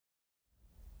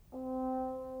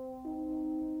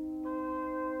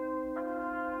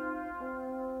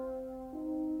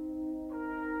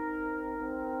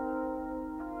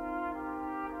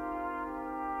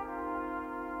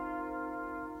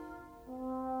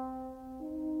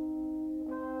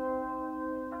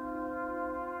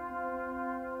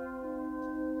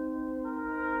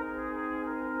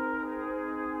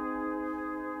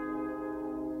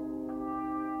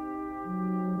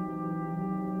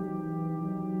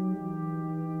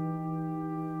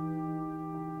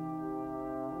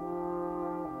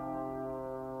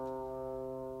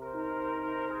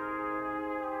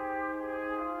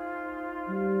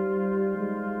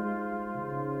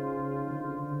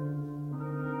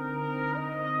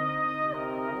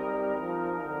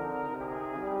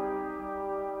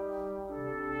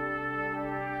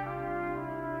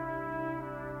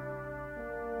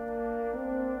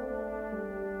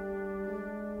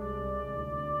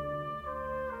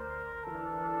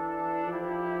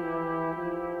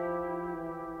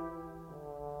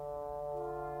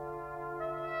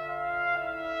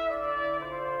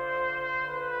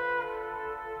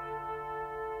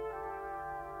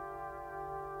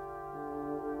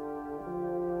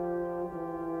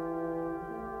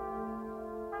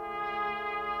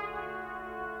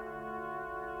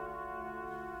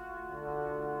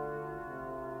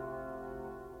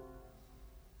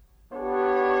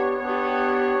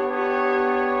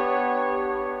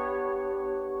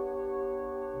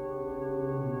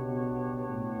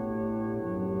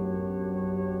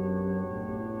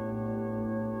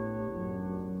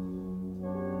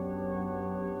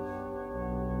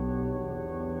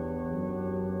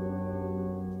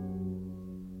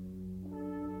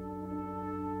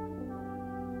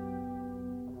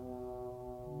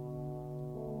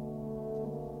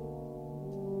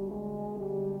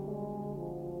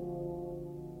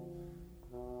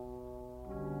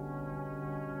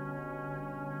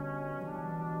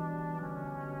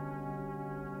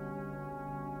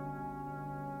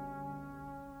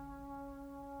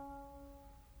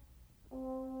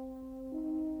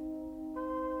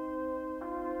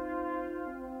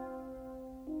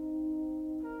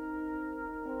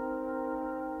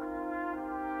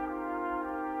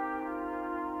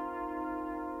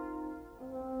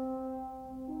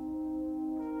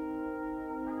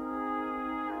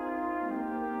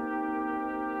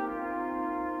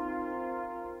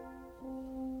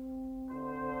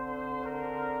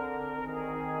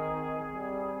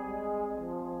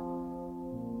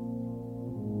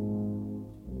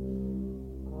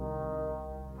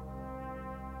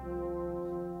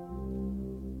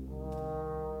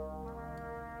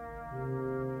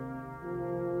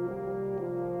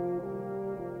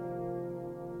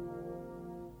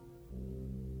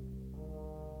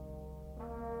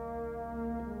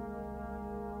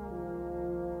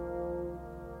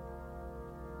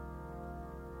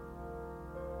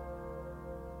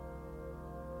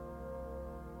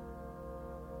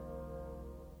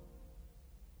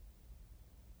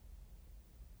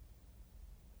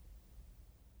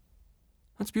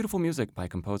That's beautiful music by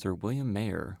composer William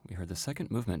Mayer. We heard the second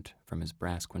movement from his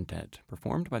brass quintet,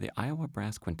 performed by the Iowa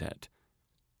Brass Quintet.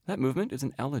 That movement is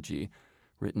an elegy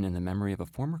written in the memory of a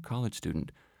former college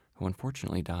student who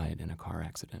unfortunately died in a car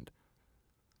accident.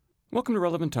 Welcome to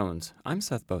Relevant Tones. I'm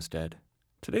Seth Bosted.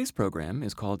 Today's program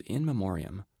is called In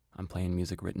Memoriam. I'm playing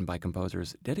music written by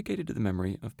composers dedicated to the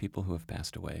memory of people who have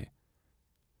passed away.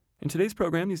 In today's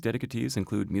program, these dedicatees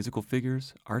include musical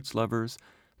figures, arts lovers,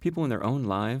 people in their own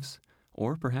lives,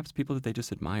 or perhaps people that they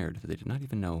just admired that they did not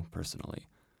even know personally.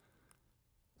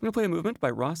 I'm going to play a movement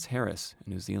by Ross Harris, a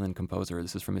New Zealand composer.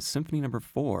 This is from his Symphony No.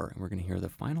 4, and we're going to hear the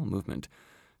final movement.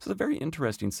 This is a very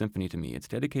interesting symphony to me. It's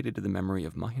dedicated to the memory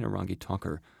of Mahina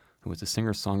Rangi-Talker, who was a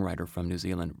singer-songwriter from New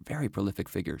Zealand, very prolific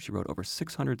figure. She wrote over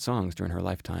 600 songs during her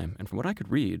lifetime, and from what I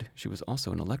could read, she was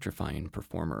also an electrifying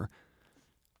performer.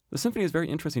 The symphony is very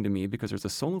interesting to me because there's a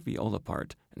solo viola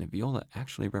part, and the viola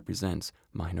actually represents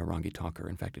Mahina Rangi-Talker.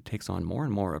 In fact, it takes on more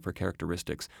and more of her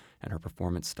characteristics and her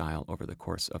performance style over the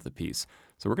course of the piece.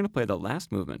 So we're going to play the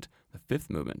last movement, the fifth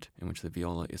movement, in which the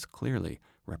viola is clearly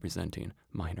representing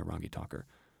Mahina Rangi-Talker.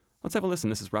 Let's have a listen.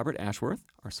 This is Robert Ashworth,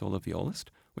 our solo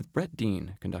violist, with Brett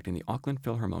Dean conducting the Auckland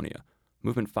Philharmonia.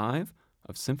 Movement 5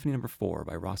 of Symphony No. 4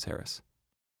 by Ross Harris.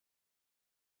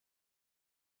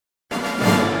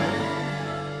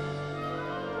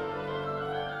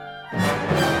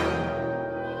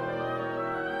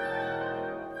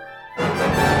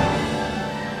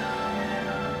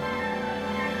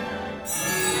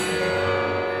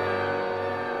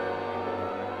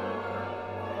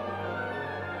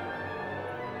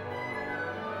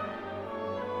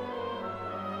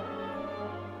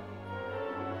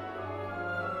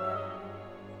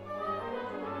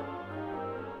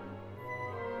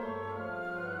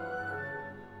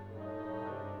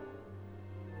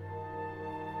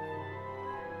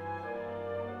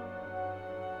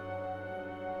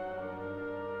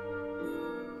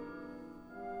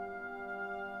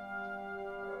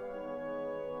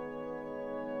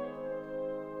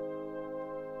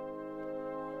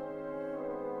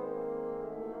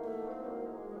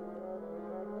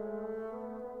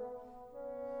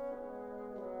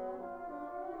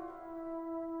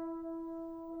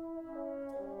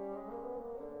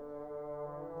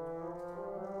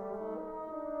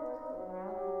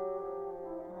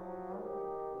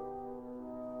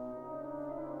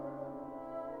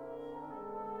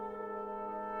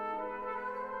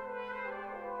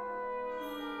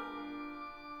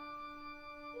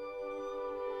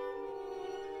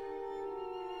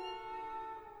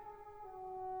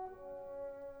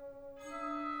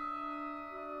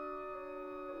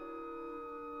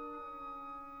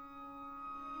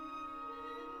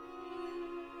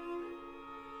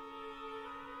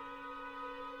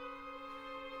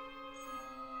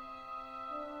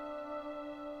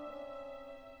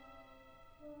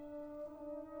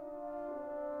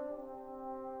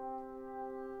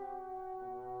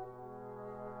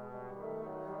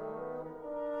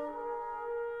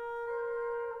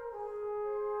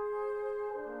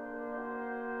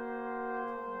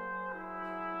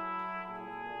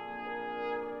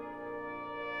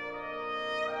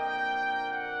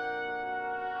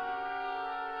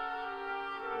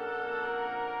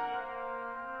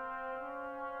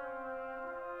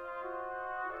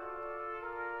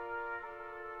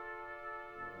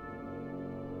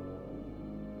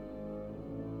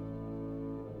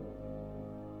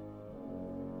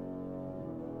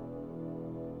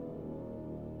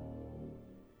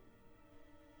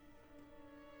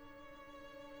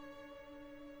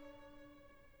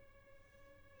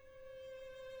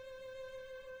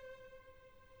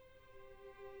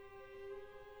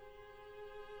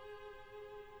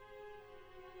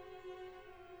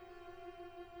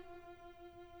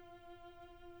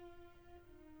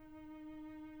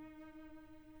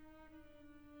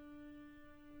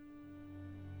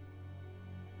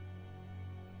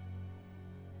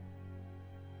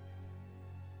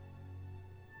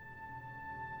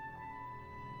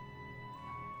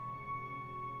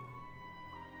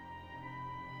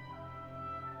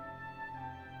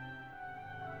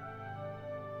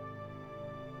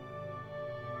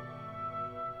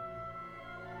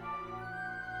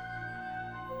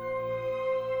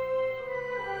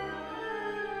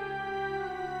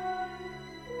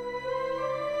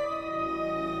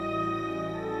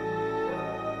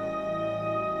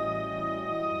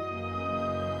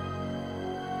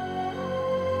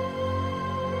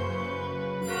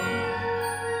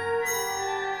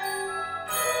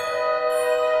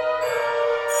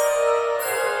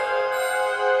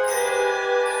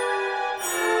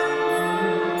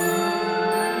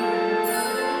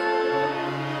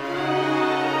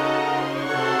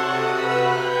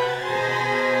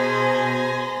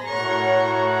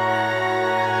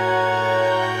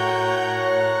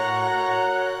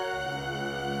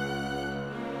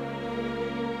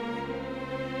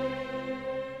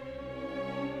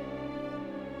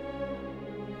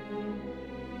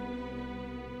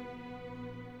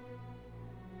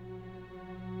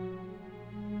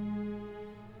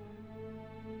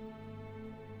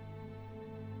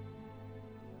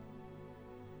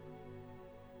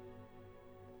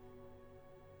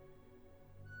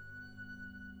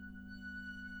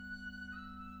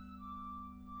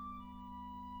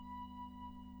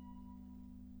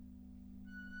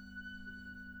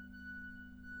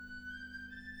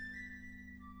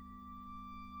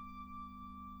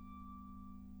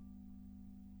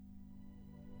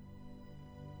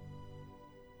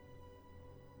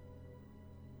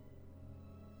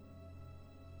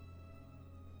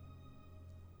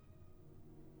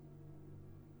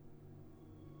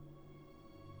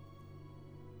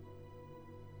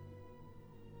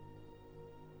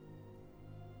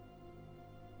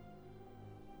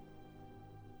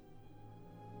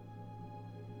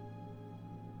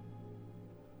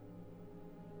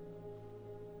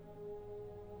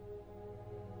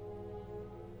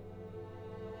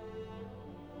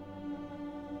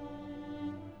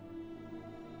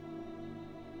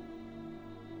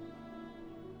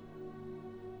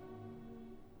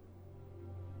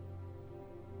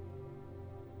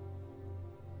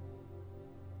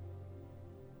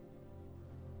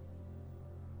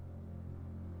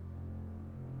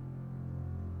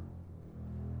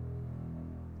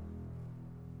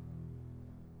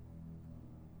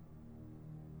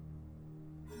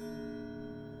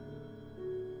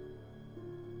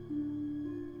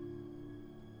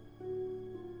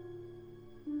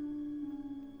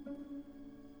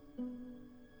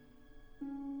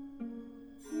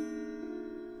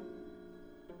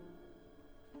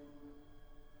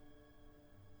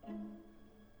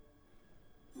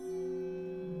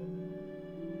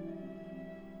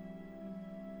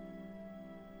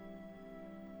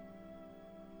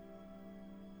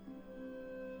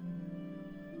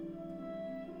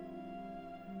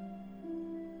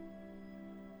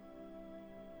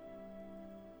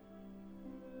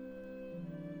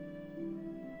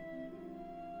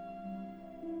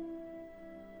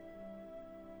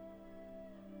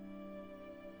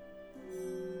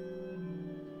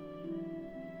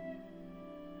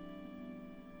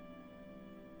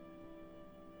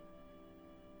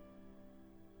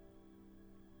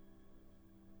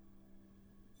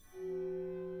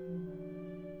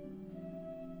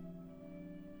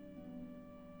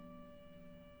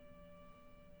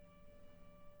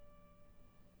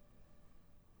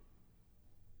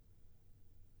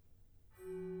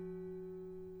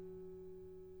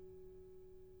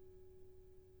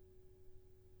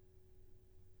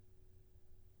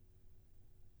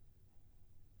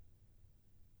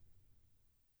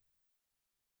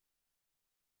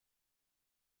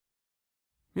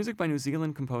 Music by New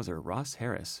Zealand composer Ross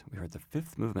Harris. We heard the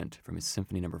fifth movement from his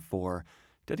Symphony No. 4,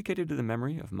 dedicated to the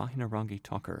memory of Mahinarangi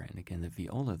Talker, and again the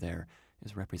viola there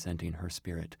is representing her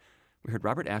spirit. We heard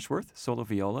Robert Ashworth, solo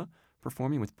viola,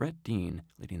 performing with Brett Dean,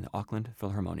 leading the Auckland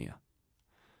Philharmonia.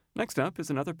 Next up is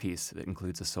another piece that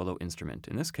includes a solo instrument.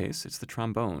 In this case, it's the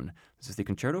trombone. This is the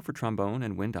Concerto for Trombone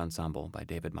and Wind Ensemble by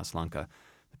David Maslanka.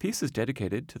 The piece is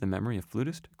dedicated to the memory of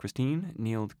flutist Christine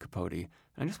Neild Capote.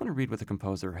 And I just want to read what the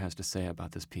composer has to say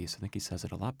about this piece. I think he says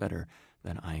it a lot better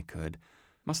than I could.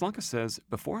 Maslanka says,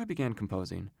 "Before I began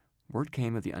composing, word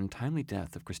came of the untimely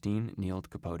death of Christine Neild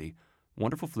Capote,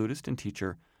 wonderful flutist and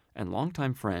teacher, and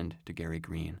longtime friend to Gary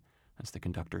Green." That's the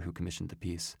conductor who commissioned the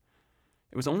piece.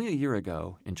 "It was only a year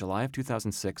ago, in July of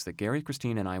 2006, that Gary,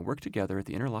 Christine, and I worked together at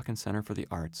the Interlochen Center for the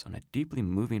Arts on a deeply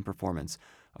moving performance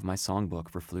of my songbook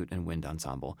for flute and wind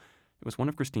ensemble. It was one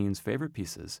of Christine's favorite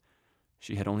pieces.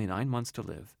 She had only 9 months to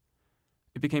live.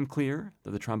 It became clear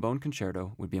that the trombone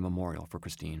concerto would be a memorial for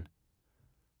Christine.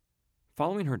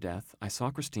 Following her death, I saw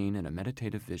Christine in a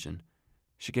meditative vision.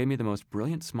 She gave me the most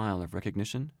brilliant smile of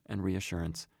recognition and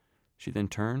reassurance. She then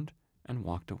turned and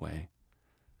walked away."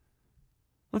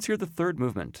 Let's hear the third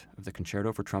movement of the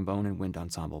Concerto for Trombone and Wind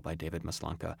Ensemble by David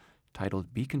Maslanka,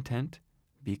 titled Be Content,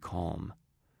 Be Calm.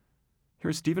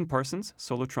 Here's Stephen Parsons,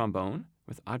 solo trombone,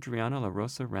 with Adriana La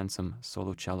Rosa Ransom,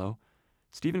 solo cello.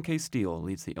 Stephen K. Steele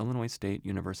leads the Illinois State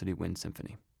University Wind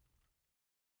Symphony.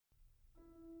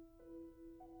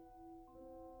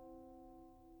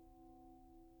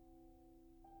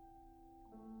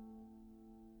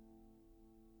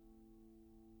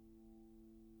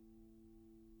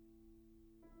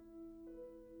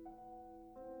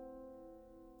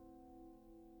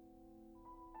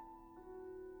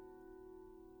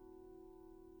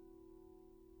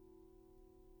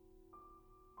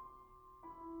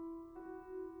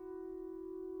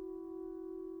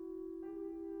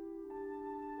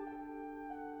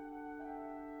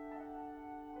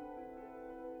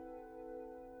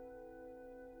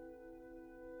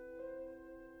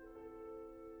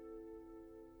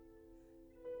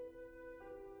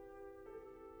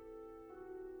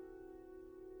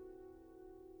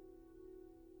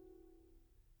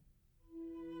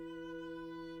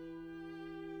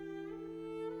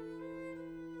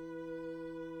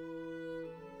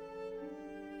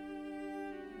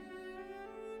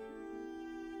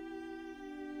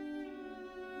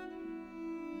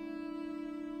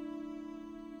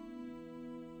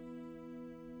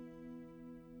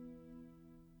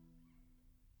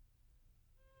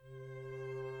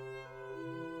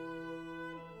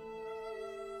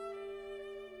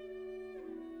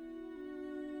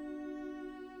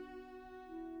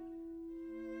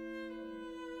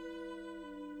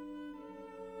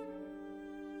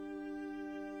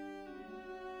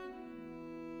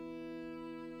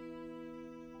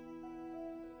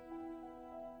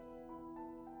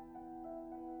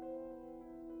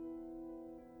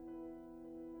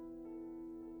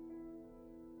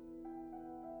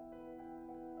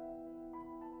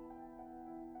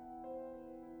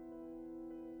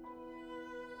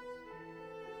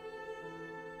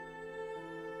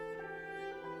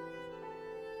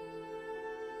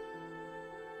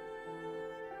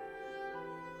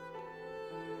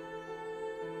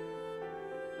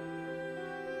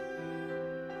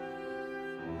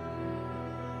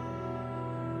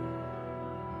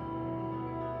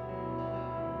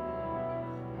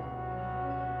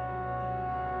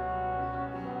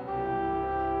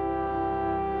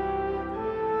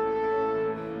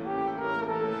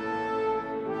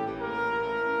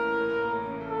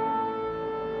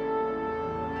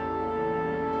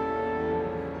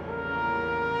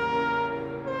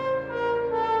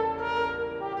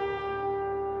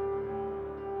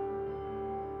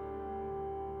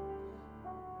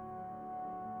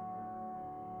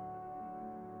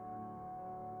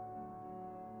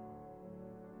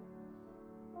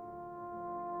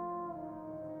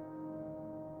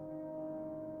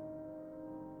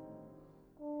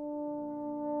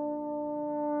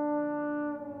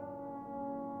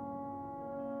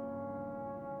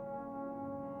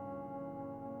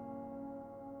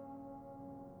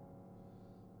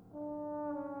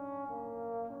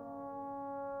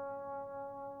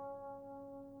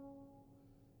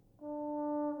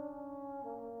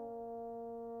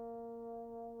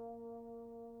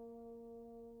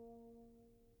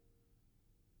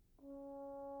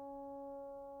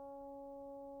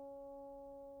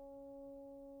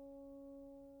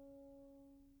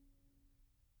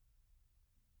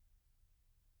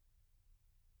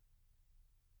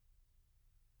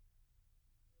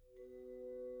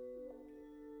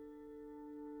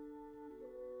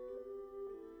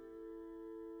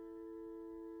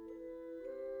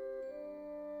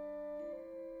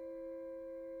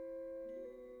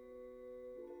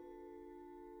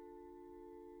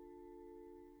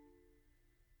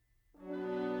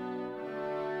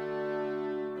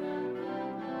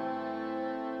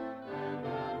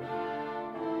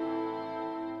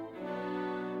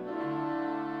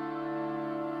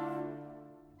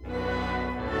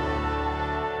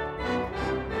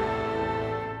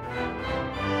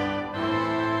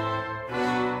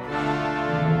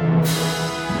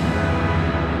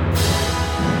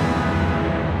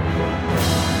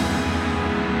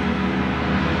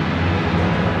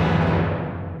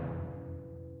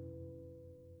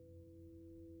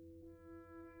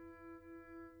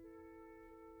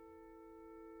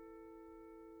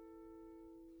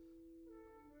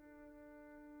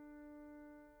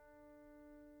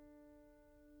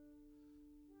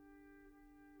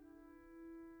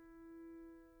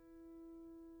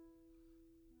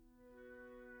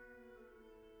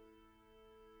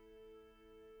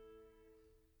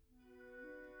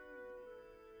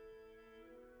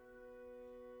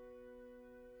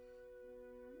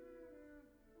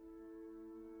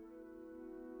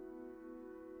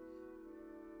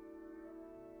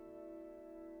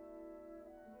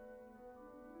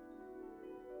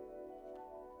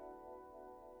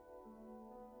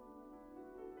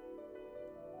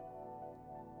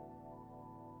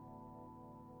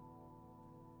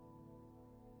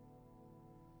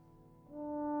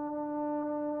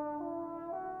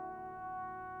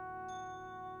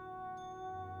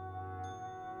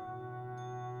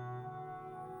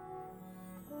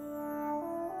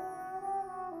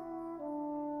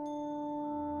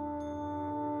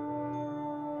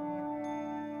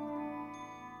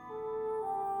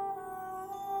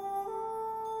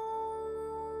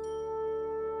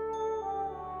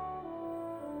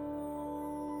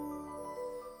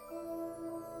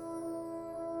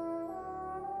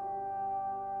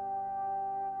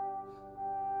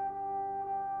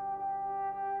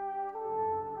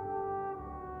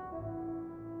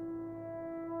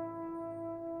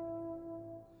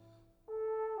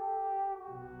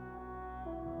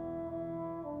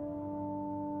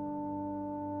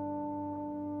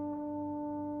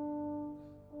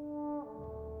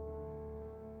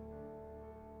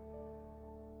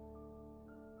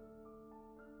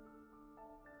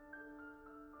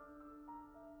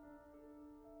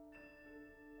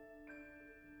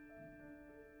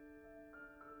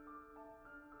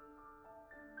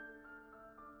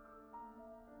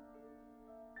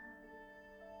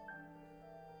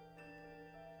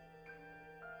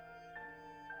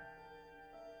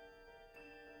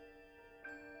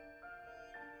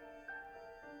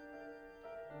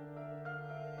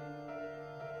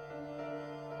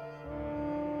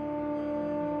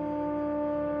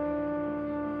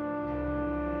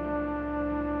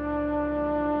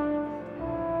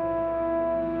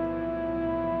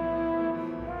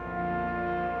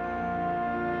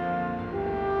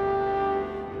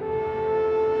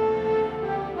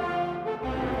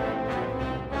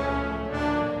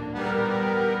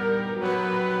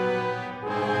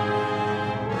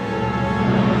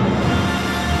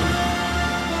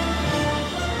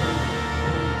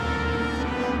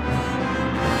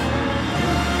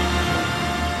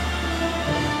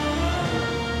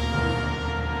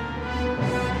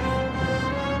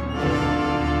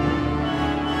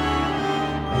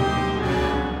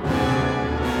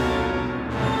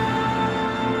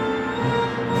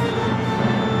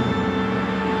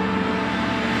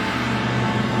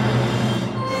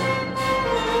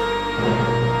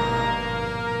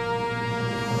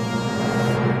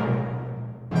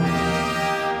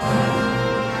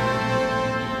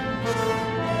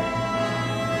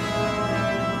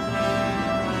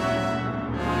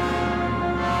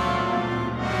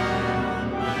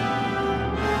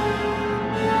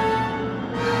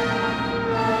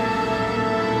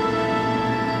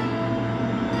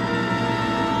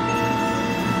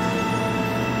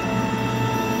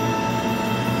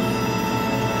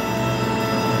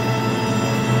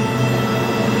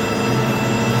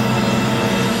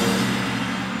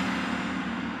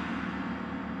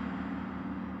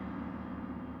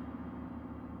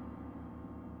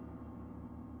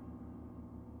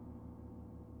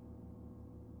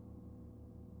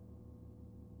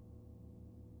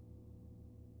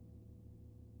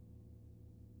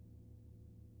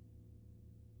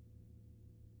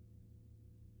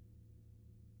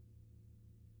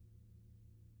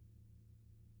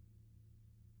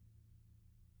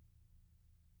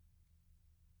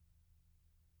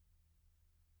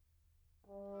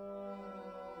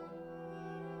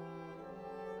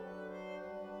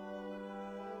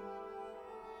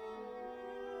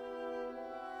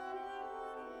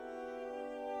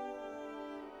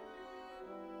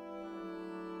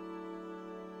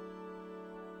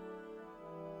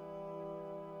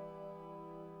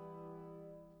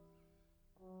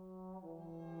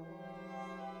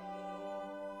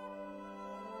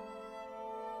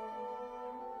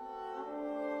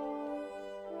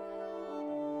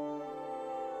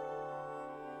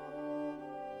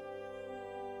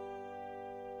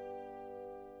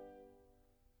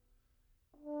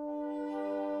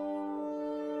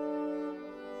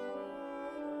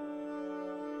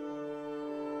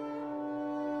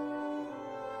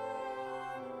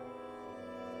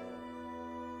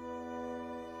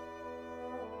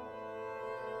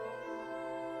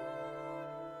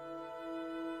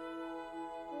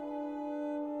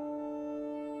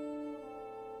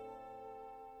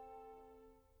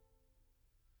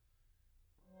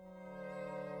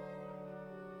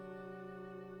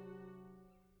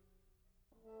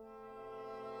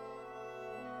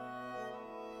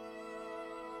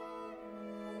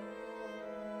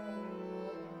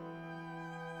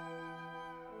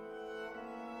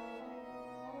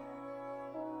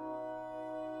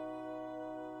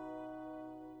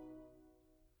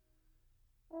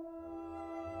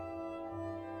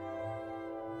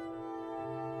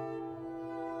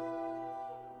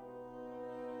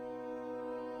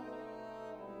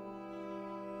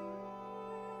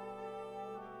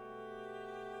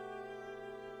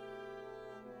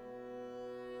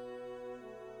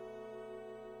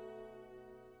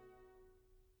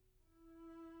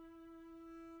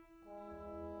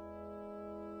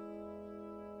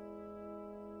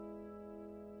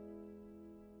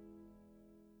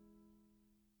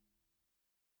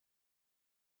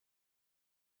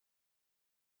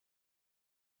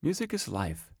 Music is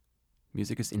life.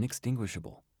 Music is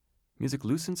inextinguishable. Music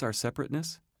loosens our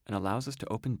separateness and allows us to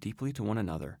open deeply to one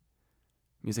another.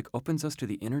 Music opens us to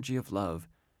the energy of love,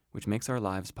 which makes our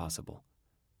lives possible.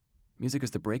 Music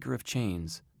is the breaker of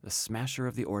chains, the smasher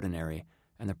of the ordinary,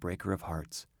 and the breaker of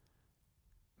hearts.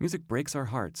 Music breaks our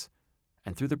hearts,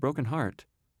 and through the broken heart,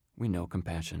 we know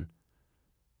compassion.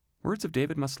 Words of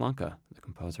David Maslanka, the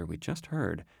composer we just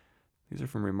heard. These are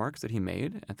from remarks that he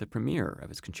made at the premiere of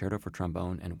his Concerto for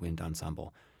Trombone and Wind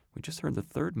Ensemble. We just heard the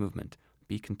third movement,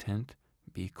 Be Content,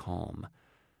 Be Calm.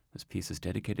 This piece is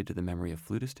dedicated to the memory of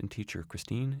flutist and teacher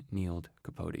Christine Neild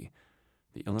Capote.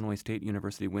 The Illinois State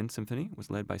University Wind Symphony was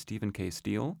led by Stephen K.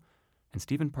 Steele, and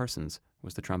Stephen Parsons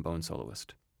was the trombone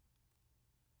soloist.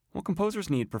 Well, composers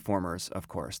need performers, of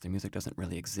course. The music doesn't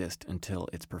really exist until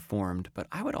it's performed, but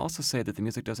I would also say that the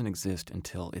music doesn't exist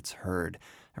until it's heard.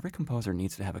 Every composer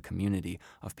needs to have a community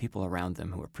of people around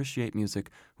them who appreciate music,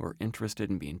 who are interested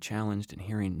in being challenged and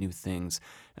hearing new things.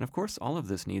 And of course, all of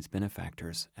this needs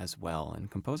benefactors as well.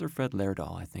 And composer Fred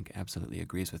Lerdahl, I think, absolutely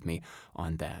agrees with me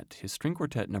on that. His String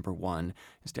Quartet No. 1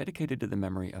 is dedicated to the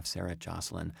memory of Sarah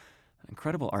Jocelyn, an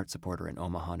incredible art supporter in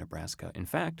Omaha, Nebraska. In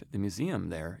fact, the museum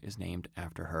there is named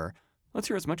after her. Let's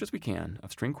hear as much as we can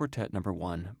of String Quartet No.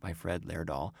 1 by Fred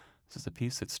Lerdahl. This is a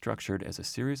piece that's structured as a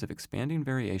series of expanding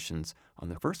variations on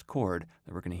the first chord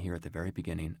that we're going to hear at the very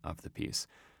beginning of the piece.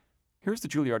 Here's the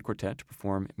Juilliard Quartet to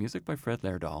perform music by Fred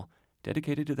Lerdahl,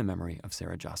 dedicated to the memory of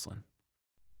Sarah Jocelyn.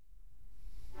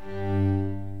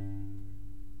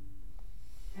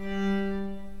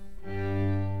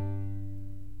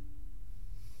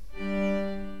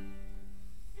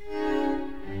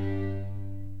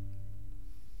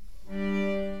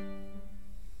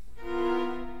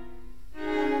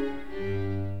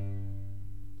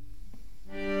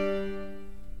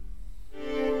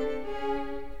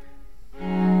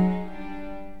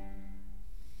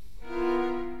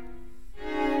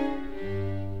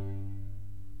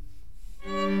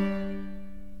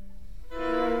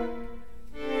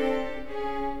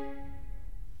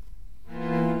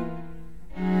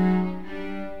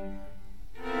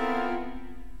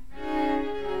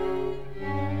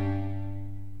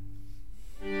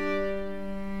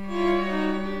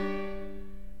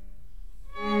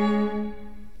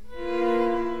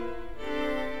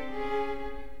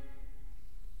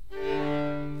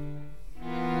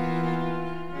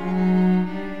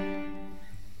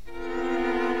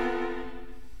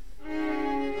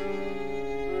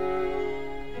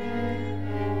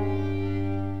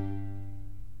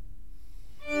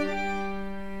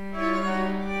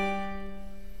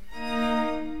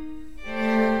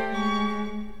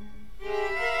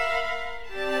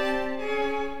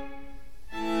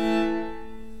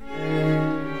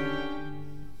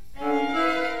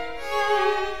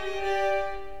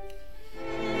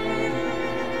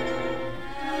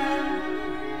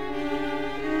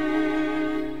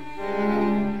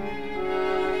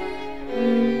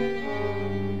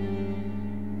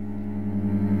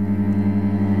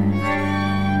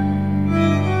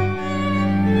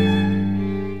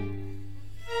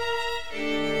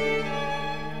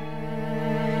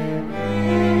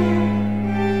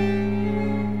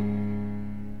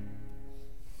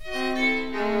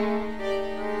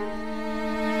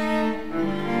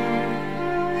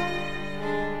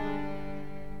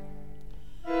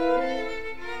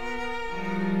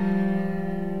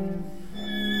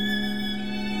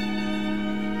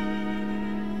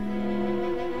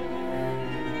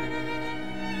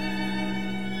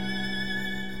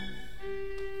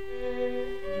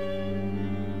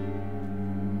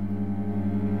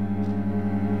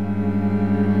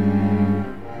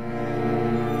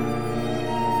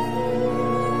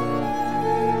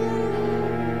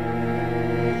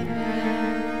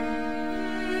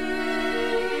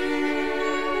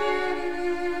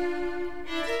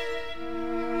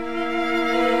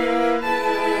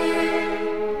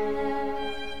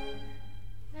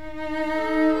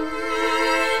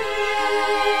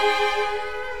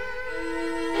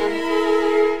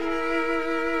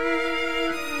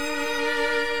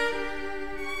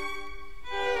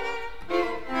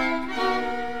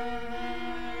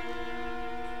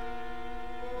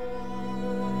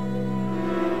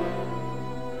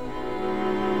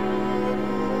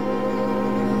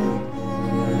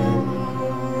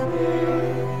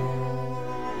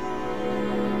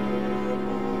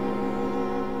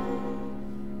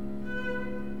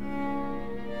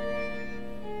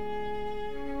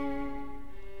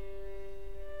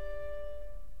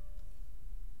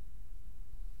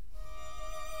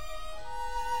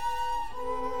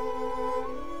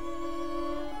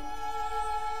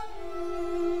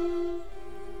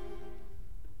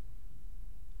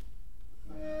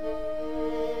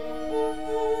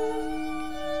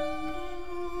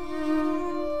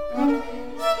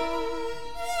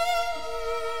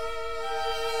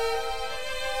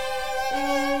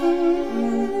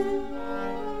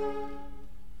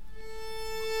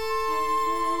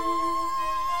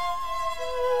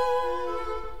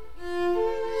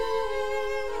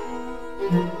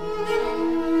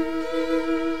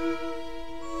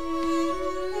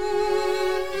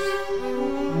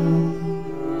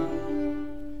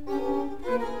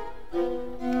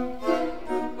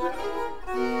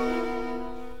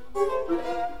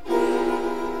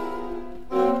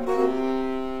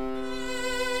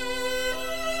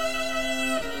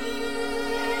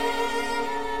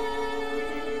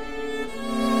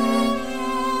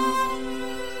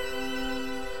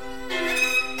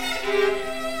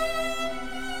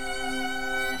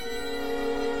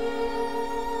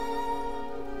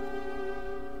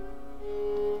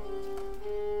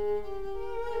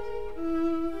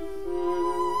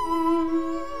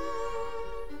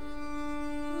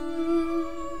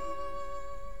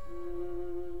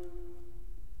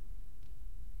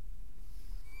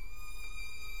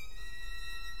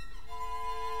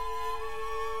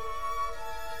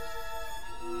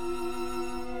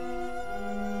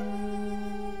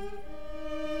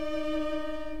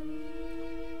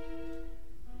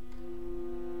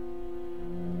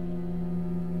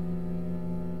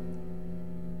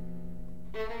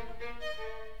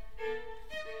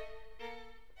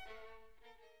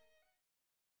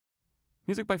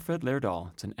 Music by Fred Laerdal.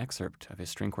 It's an excerpt of his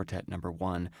String Quartet No.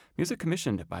 1, music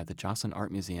commissioned by the Joslyn Art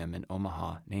Museum in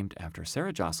Omaha, named after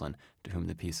Sarah Joslyn, to whom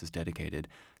the piece is dedicated.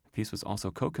 The piece was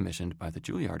also co-commissioned by the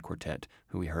Juilliard Quartet,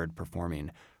 who we heard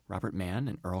performing. Robert Mann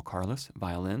and Earl Carlos,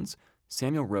 violins,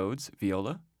 Samuel Rhodes,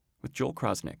 viola, with Joel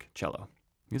Krosnick, cello.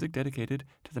 Music dedicated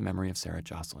to the memory of Sarah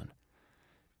Joslyn.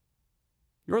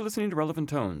 You're listening to Relevant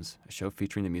Tones, a show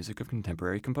featuring the music of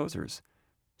contemporary composers.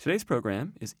 Today's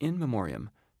program is In Memoriam,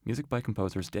 music by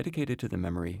composers dedicated to the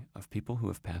memory of people who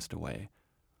have passed away.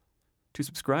 To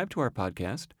subscribe to our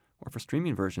podcast, or for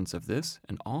streaming versions of this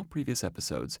and all previous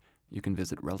episodes, you can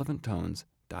visit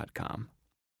relevanttones.com.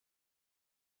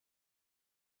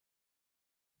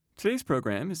 Today's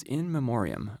program is In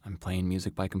Memoriam. I'm playing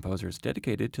music by composers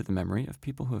dedicated to the memory of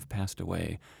people who have passed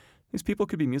away. These people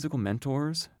could be musical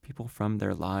mentors, people from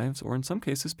their lives, or in some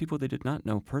cases, people they did not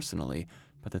know personally,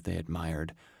 but that they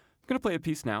admired. I'm going to play a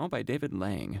piece now by David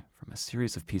Lang from a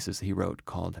series of pieces he wrote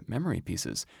called Memory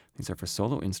Pieces. These are for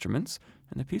solo instruments,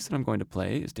 and the piece that I'm going to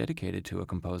play is dedicated to a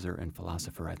composer and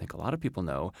philosopher I think a lot of people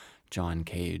know, John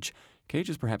Cage. Cage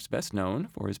is perhaps best known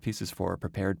for his pieces for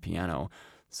prepared piano,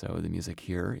 so the music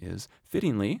here is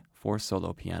fittingly for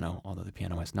solo piano, although the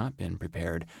piano has not been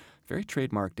prepared. Very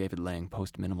trademark David Lang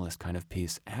post-minimalist kind of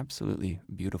piece, absolutely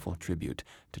beautiful tribute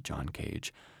to John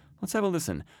Cage. Let's have a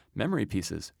listen. Memory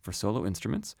Pieces for solo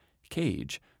instruments,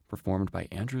 Cage, performed by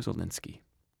Andrew Zolinsky.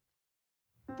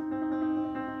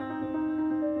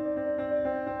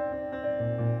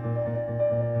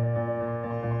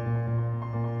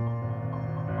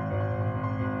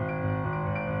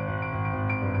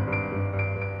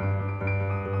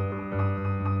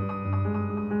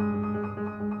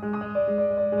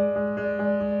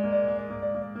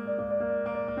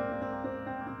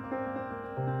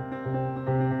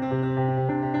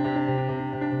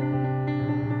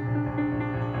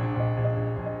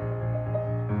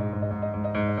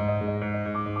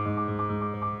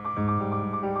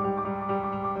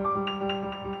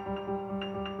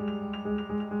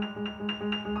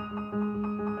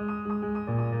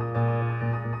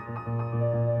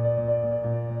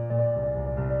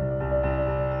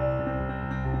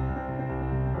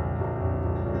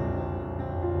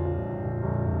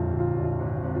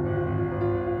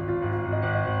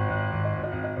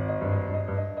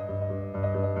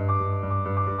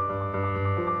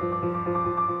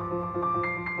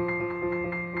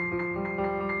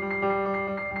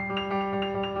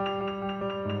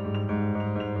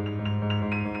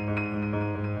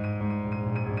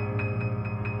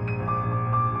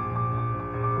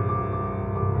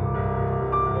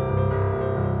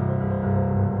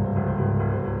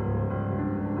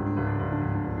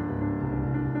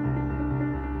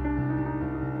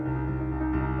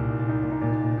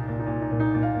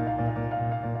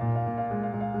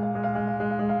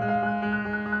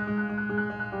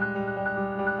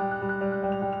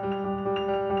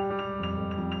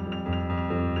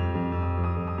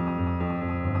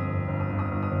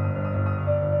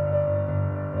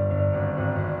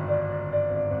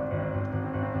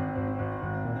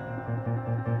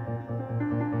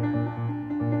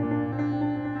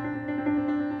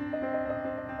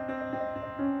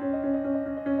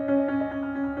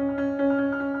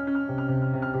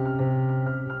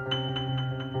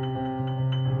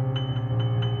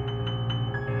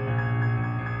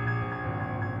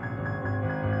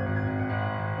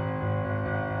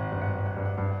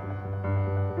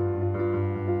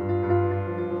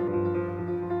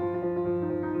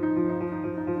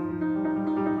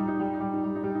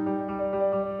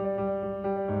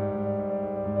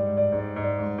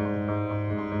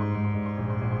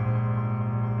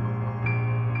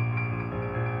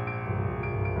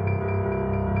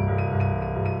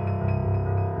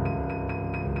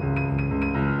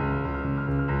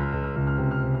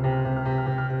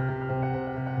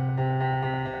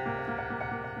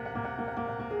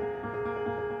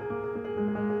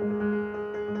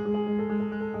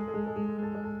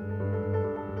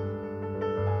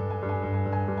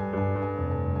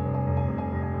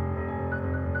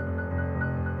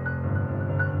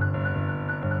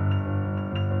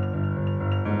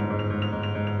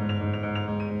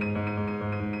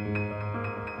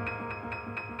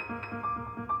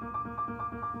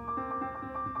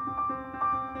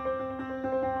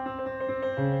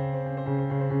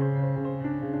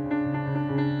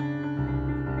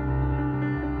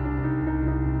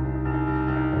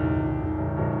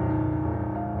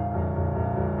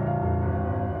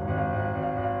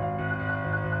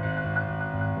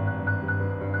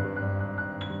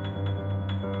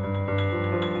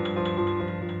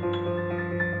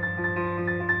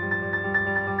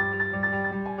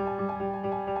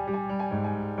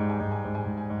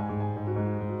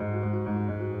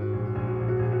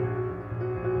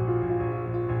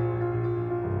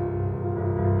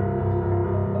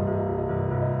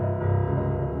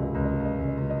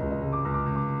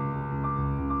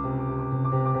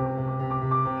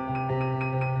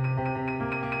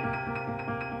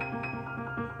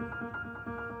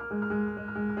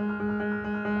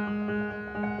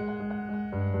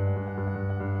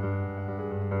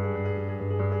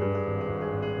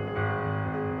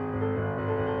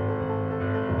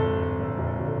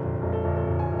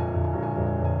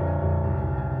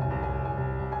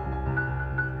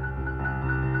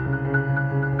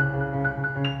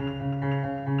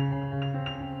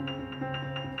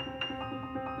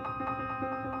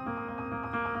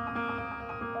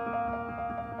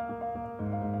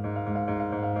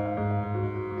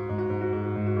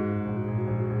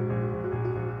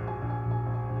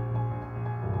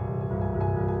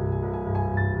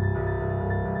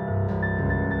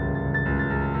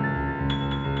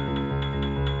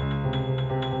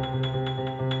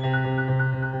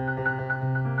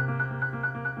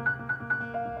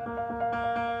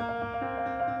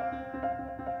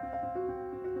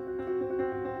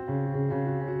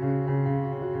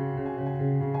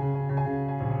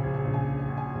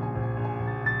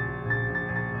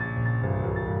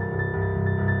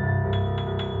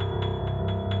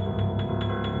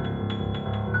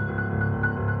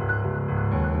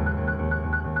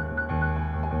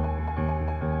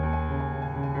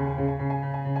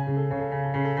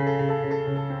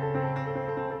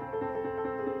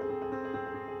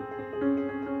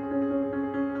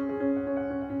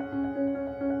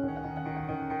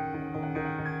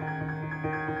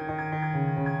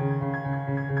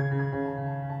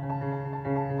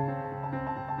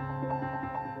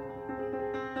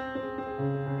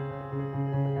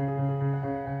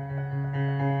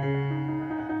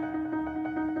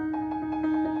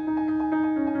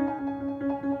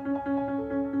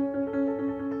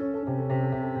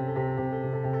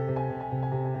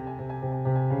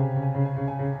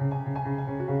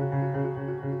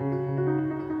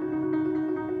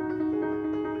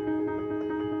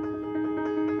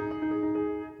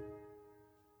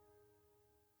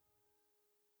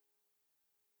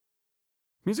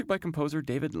 Music by composer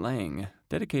David Lang,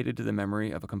 dedicated to the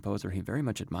memory of a composer he very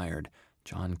much admired,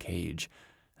 John Cage.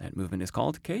 That movement is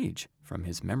called Cage, from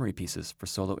his memory pieces for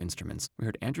solo instruments. We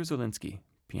heard Andrew Zolinsky,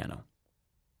 piano.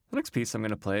 The next piece I'm going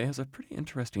to play has a pretty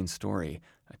interesting story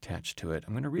attached to it.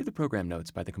 I'm going to read the program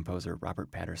notes by the composer Robert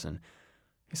Patterson.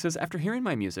 He says, after hearing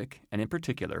my music, and in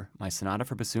particular my sonata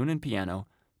for bassoon and piano,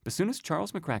 bassoonist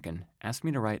Charles McCracken asked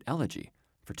me to write Elegy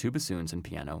for 2 bassoons and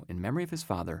piano in memory of his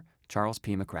father, Charles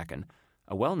P. McCracken,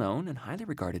 a well-known and highly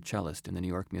regarded cellist in the New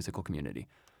York musical community.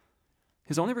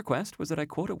 His only request was that I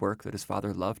quote a work that his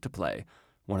father loved to play,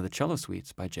 one of the cello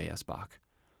suites by J.S. Bach.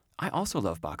 I also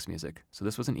love Bach's music, so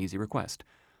this was an easy request.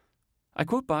 I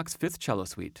quote Bach's 5th cello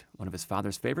suite, one of his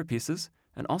father's favorite pieces,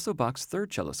 and also Bach's 3rd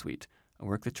cello suite, a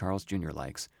work that Charles Jr.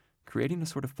 likes, creating a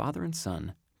sort of father and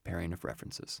son pairing of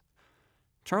references.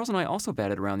 Charles and I also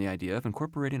batted around the idea of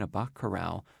incorporating a Bach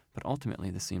chorale, but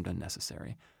ultimately this seemed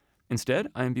unnecessary. Instead,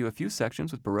 I imbue a few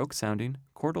sections with Baroque-sounding,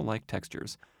 chordal-like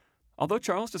textures. Although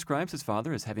Charles describes his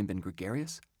father as having been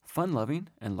gregarious, fun-loving,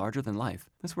 and larger than life,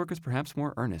 this work is perhaps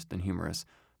more earnest than humorous,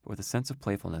 but with a sense of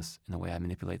playfulness in the way I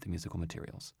manipulate the musical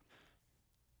materials.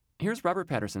 Here's Robert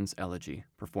Patterson's Elegy,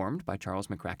 performed by Charles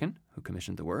McCracken, who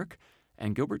commissioned the work,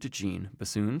 and Gilbert DeJean,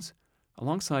 bassoons,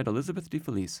 alongside Elizabeth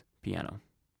DeFelice, piano.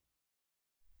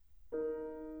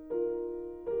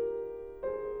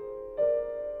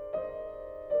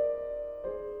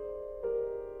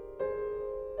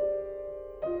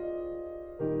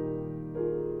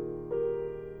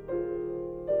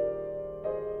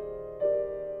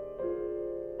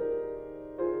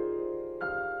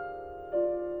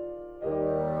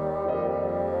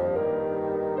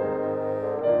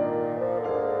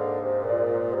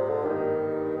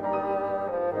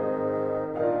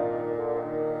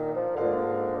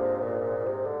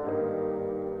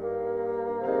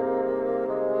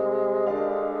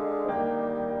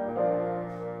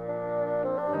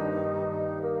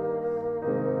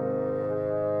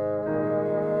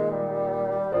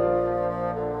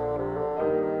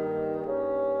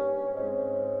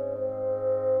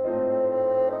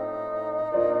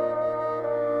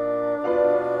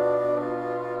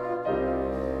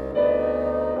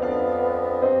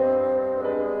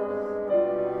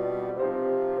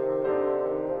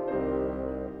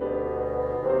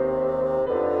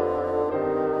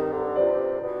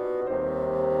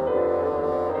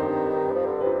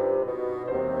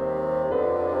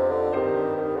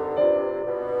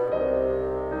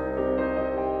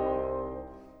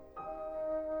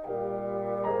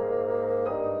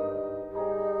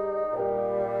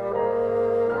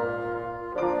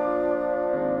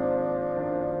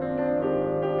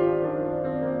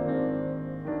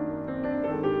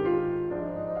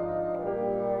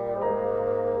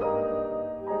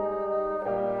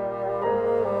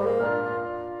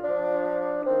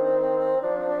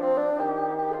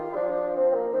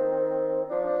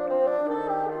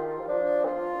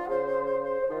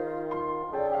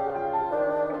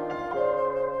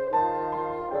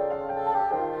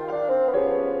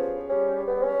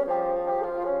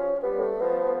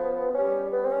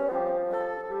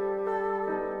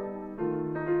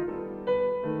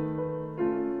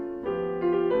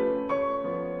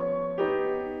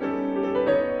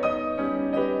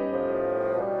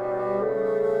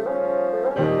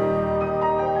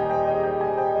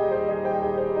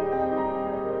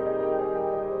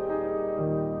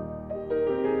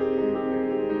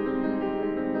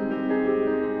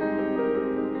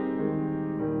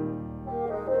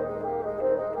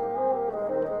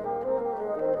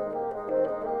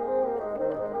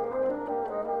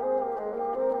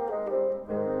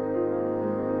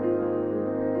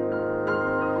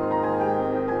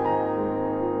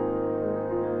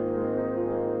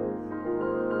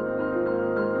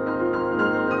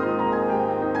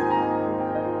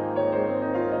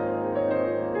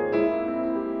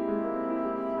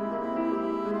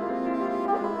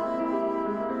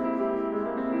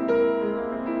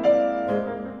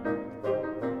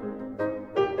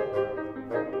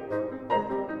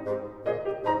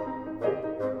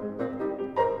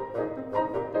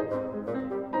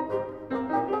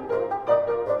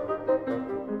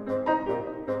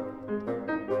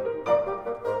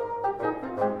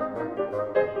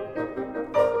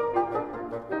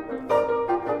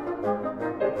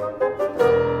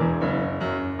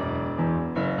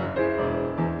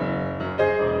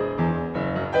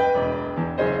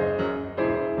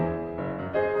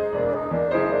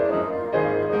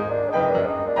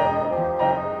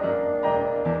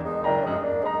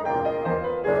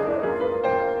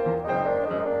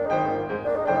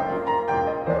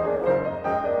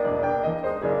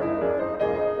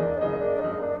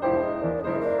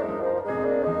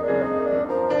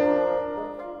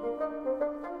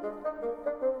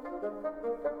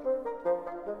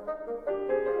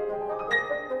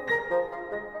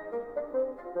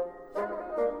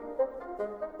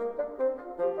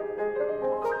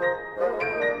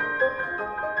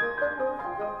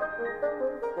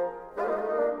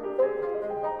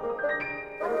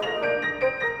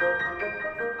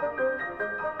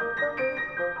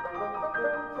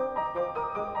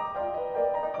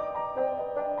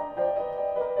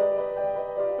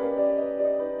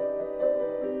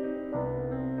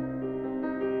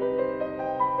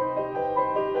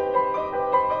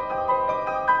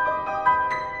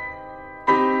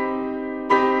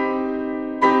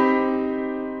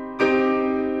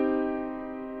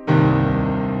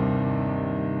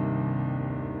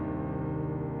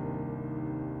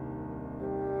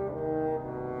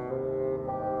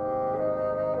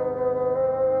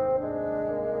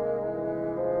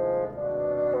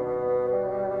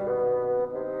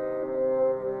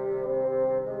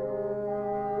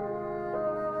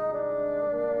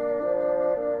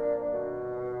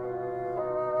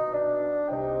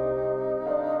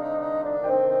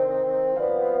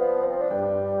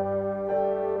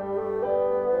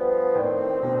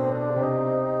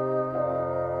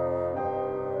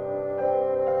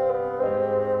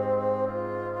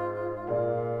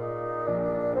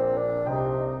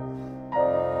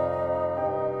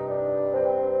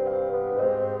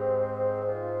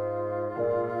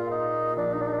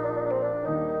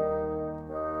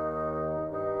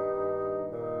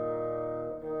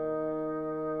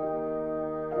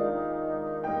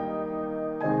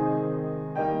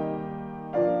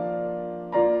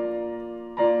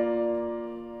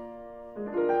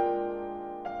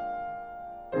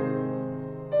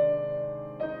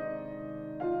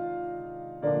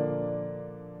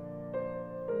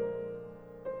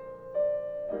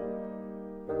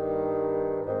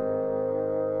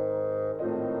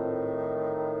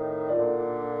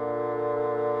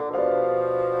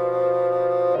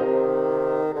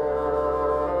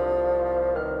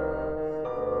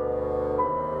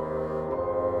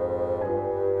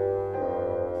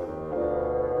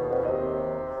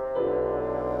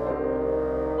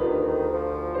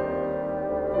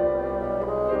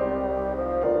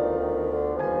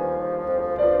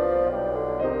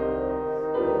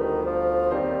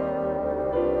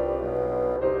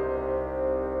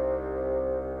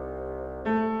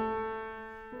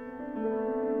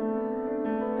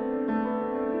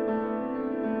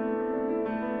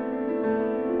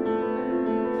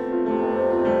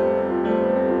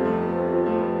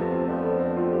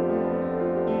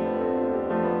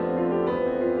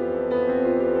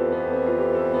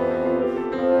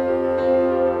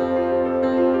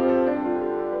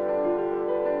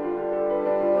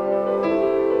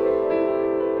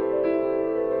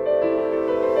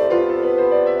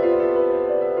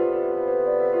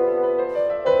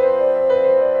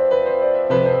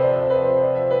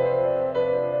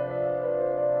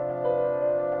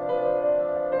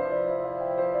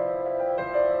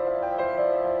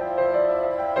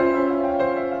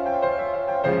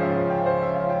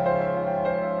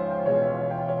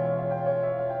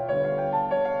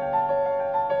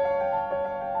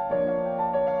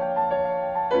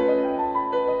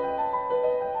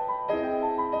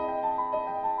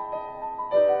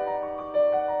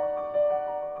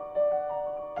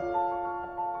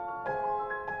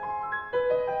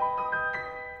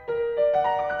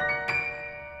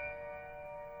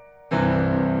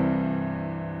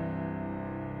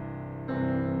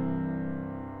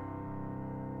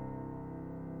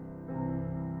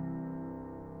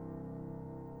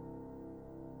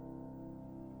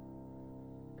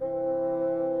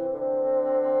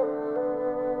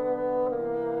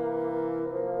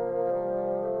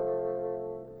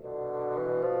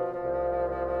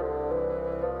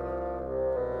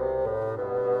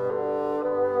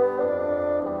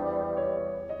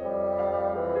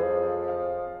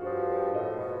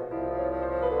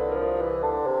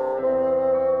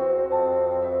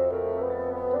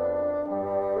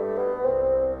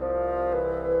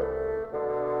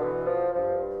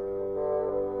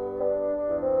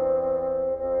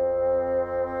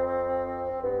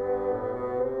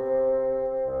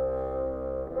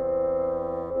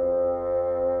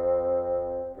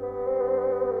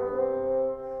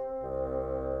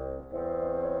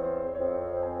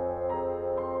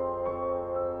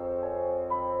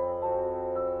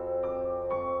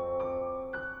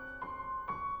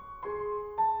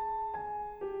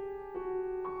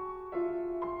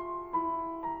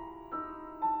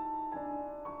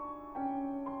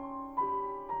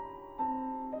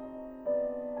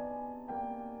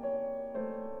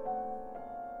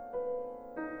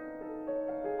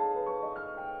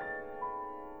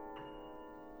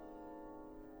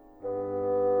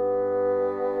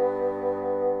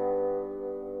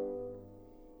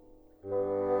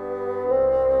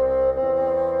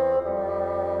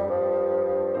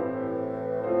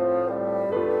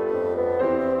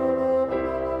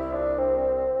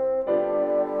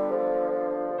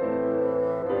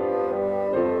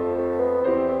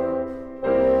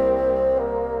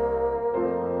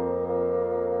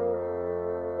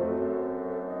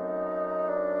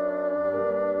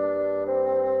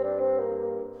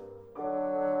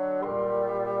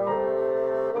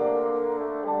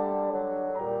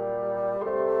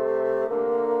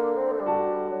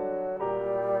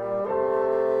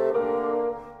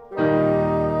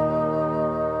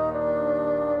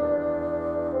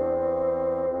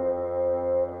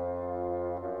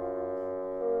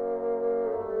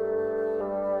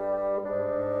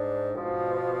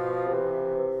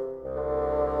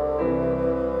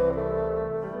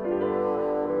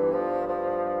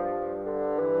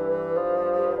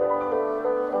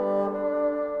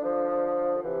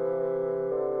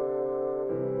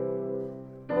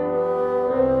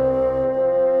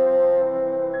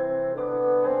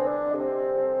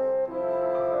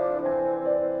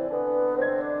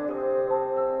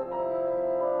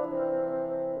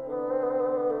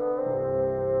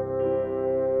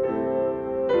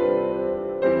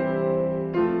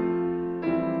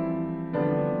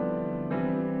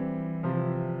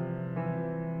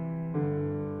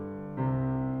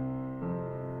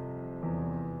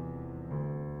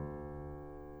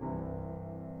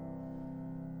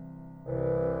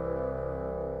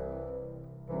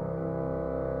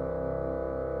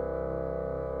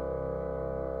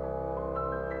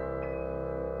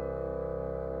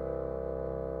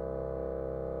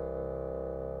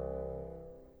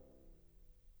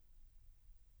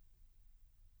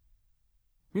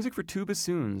 Music for two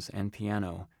bassoons and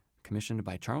piano, commissioned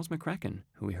by Charles McCracken,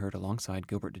 who we heard alongside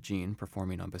Gilbert DeJean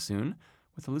performing on bassoon,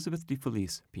 with Elizabeth de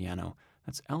Felice piano.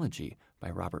 That's Elegy by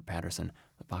Robert Patterson.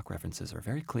 The Bach references are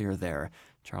very clear there.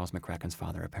 Charles McCracken's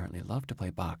father apparently loved to play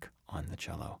Bach on the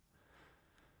cello.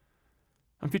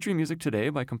 I'm featuring music today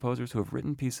by composers who have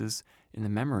written pieces in the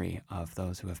memory of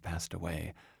those who have passed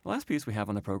away. The last piece we have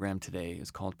on the program today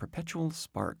is called Perpetual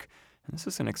Spark, and this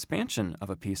is an expansion of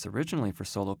a piece originally for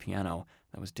solo piano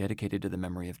that was dedicated to the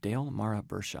memory of Dale Mara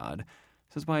Bershad.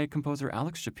 This is by composer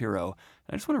Alex Shapiro,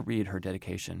 and I just want to read her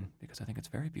dedication because I think it's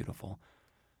very beautiful.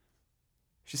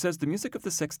 She says, the music of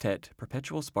the sextet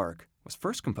Perpetual Spark was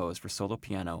first composed for solo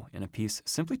piano in a piece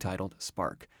simply titled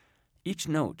Spark. Each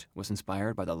note was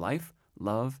inspired by the life,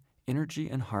 love, energy,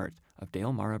 and heart of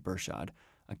Dale Mara Bershad,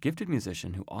 a gifted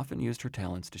musician who often used her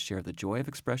talents to share the joy of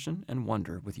expression and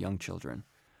wonder with young children.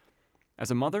 As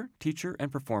a mother, teacher,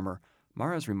 and performer,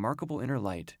 Mara's remarkable inner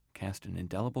light cast an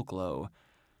indelible glow.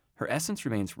 Her essence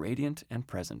remains radiant and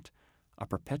present, a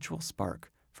perpetual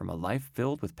spark from a life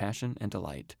filled with passion and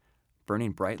delight,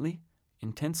 burning brightly,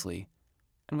 intensely,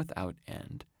 and without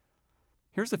end.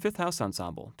 Here's the Fifth House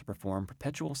Ensemble to perform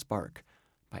Perpetual Spark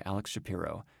by Alex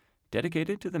Shapiro,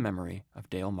 dedicated to the memory of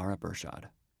Dale Mara Bershad.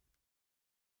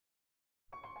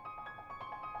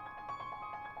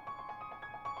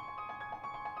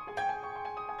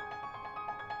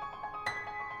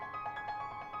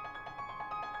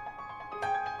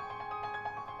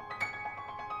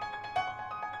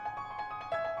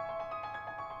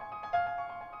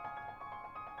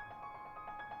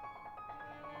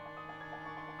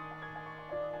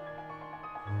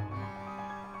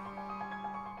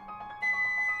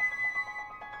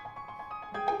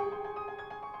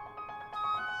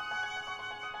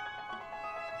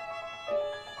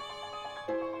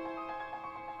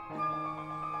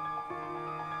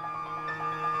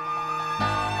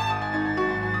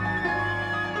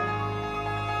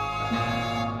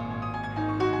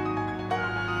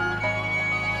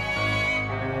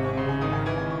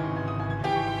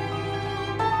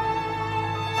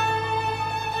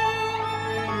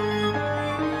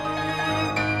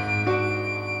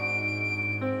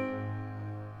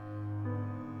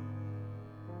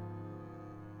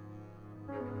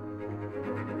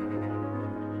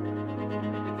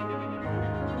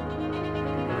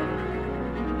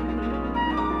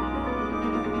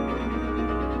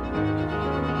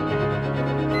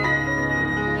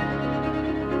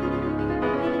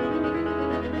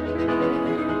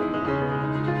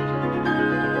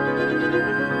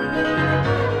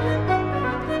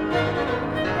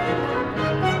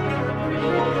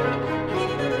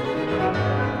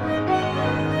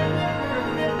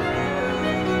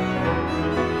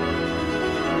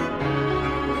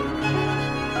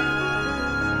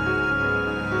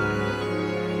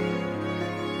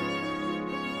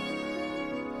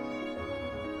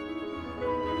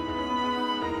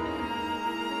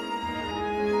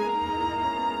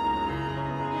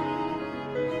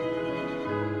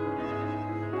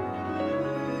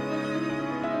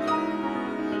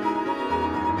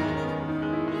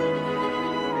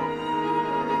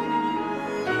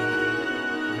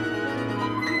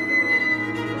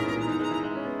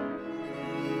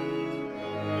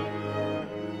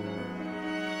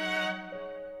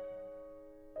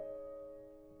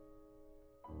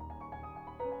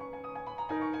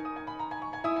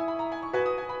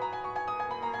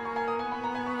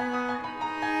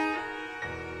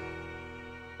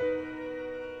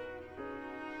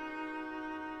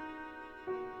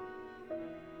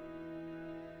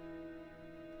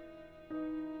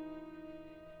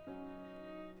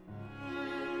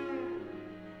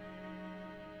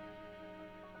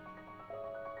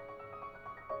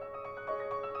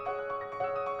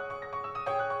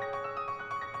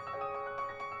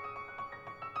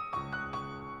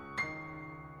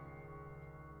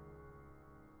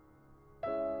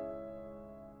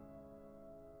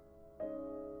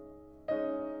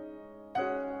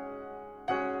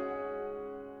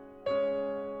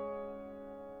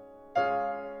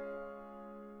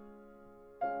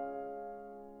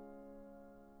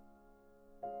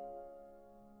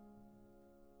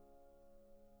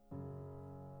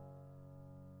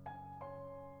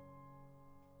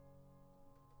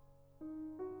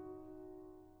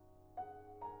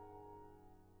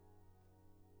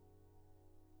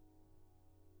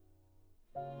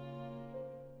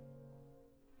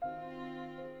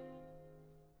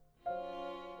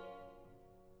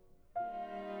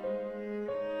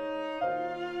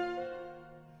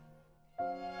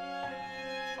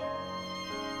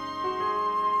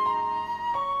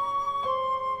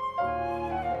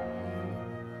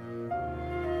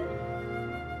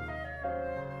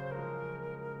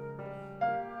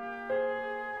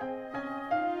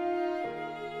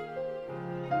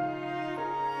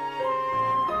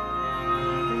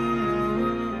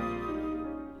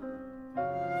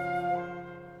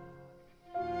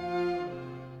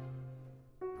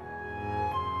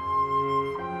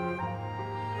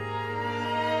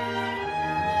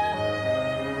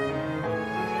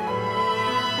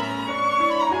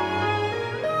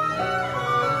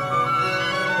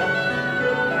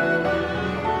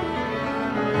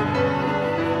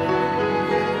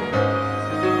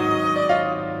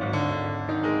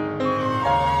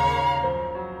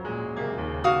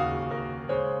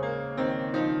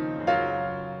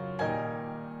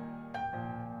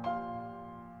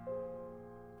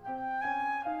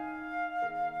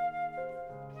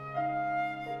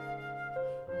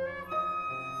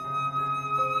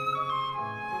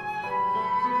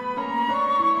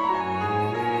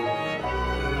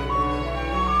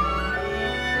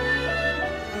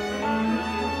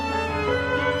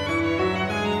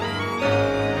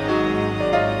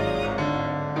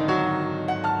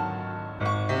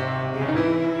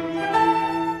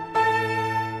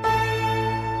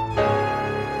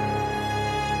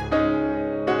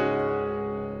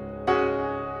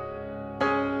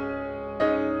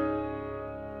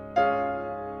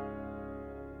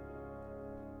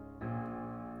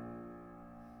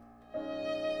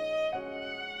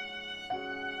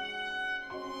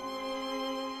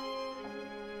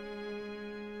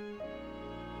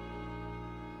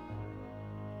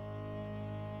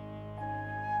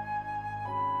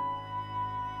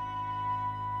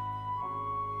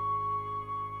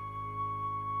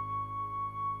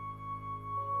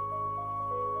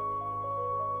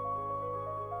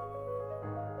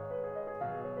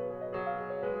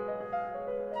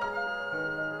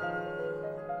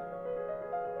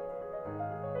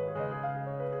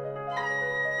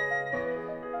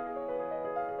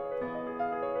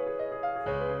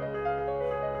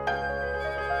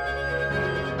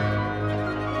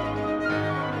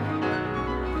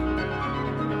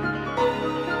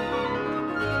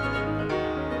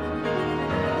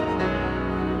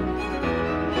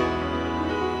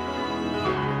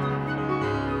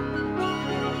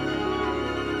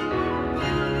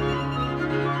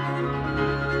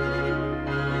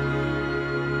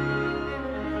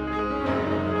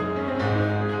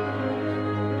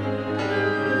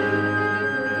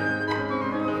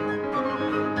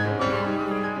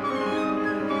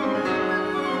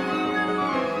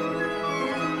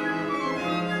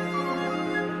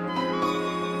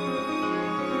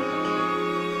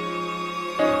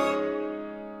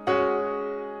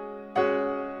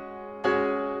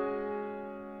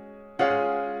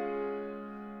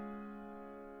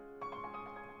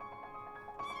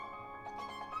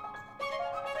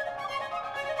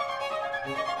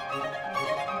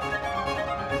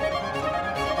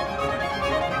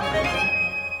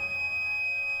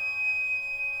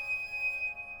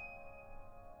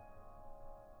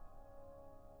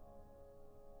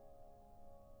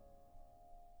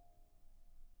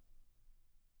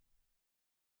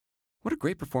 What a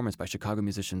great performance by Chicago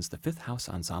musicians the Fifth House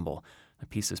Ensemble. The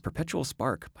piece is Perpetual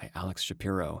Spark by Alex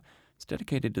Shapiro. It's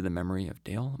dedicated to the memory of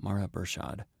Dale Mara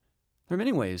Bershad. There are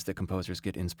many ways that composers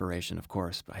get inspiration, of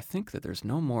course, but I think that there's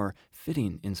no more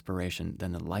fitting inspiration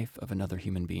than the life of another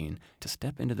human being. To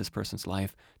step into this person's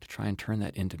life, to try and turn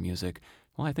that into music,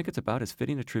 well, I think it's about as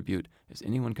fitting a tribute as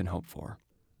anyone can hope for.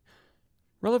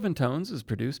 Relevant Tones is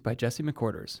produced by Jesse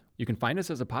McQuarters. You can find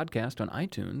us as a podcast on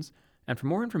iTunes, and for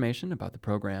more information about the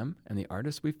program and the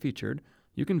artists we've featured,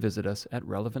 you can visit us at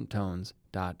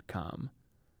relevanttones.com.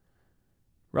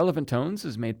 Relevant Tones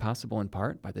is made possible in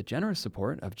part by the generous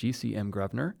support of GCM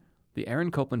Grosvenor, the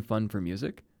Aaron Copland Fund for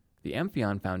Music, the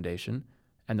Amphion Foundation,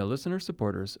 and the listener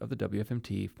supporters of the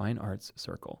WFMT Fine Arts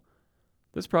Circle.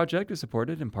 This project is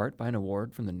supported in part by an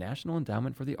award from the National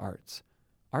Endowment for the Arts.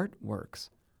 Art Works.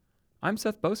 I'm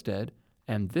Seth Bosted,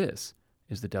 and this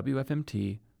is the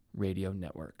WFMT Radio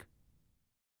Network.